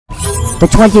The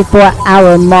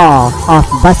 24-hour mall off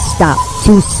bus stop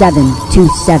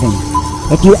 2727.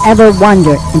 If you ever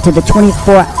wander into the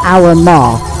 24-hour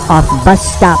mall off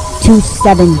bus stop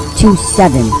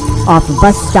 2727, off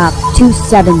bus stop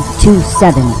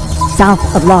 2727,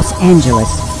 south of Los Angeles,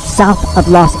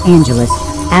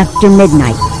 after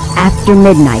midnight,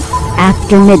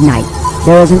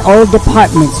 there is an old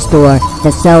department store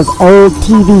that sells old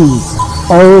TVs.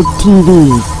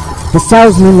 The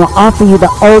salesman will offer you the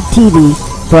old TV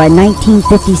for a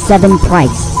 1957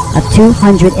 price of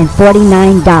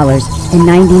 $249.99.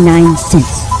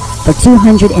 For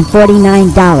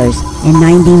 $249.99.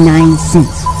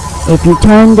 If you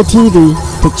turn the TV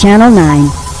to Channel 9,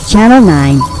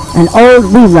 an old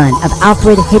rerun of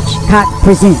Alfred Hitchcock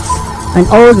Presents.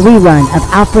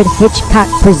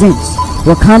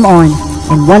 Will come on,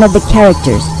 and one of the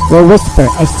characters will whisper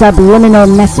a subliminal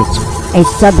message,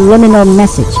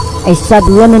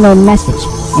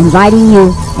 inviting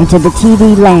you into the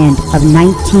TV land of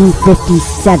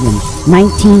 1957.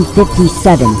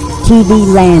 TV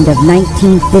land of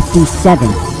 1957.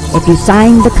 If you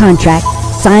sign the contract,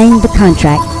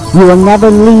 you will never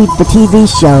leave the TV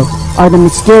show or the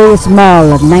mysterious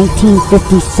mall of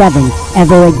 1957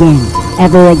 ever again.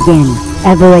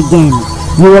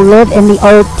 You will live in the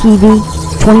old TV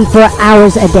 24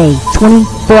 hours a day,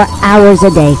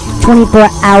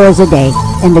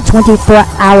 in the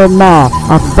 24-hour mall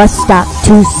off bus stop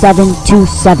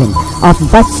 2727,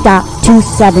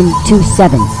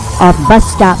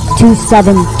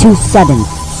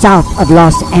 south of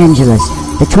Los Angeles.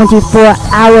 The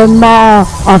 24-hour mall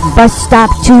off bus stop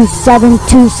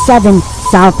 2727,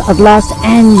 south of Los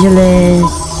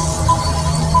Angeles.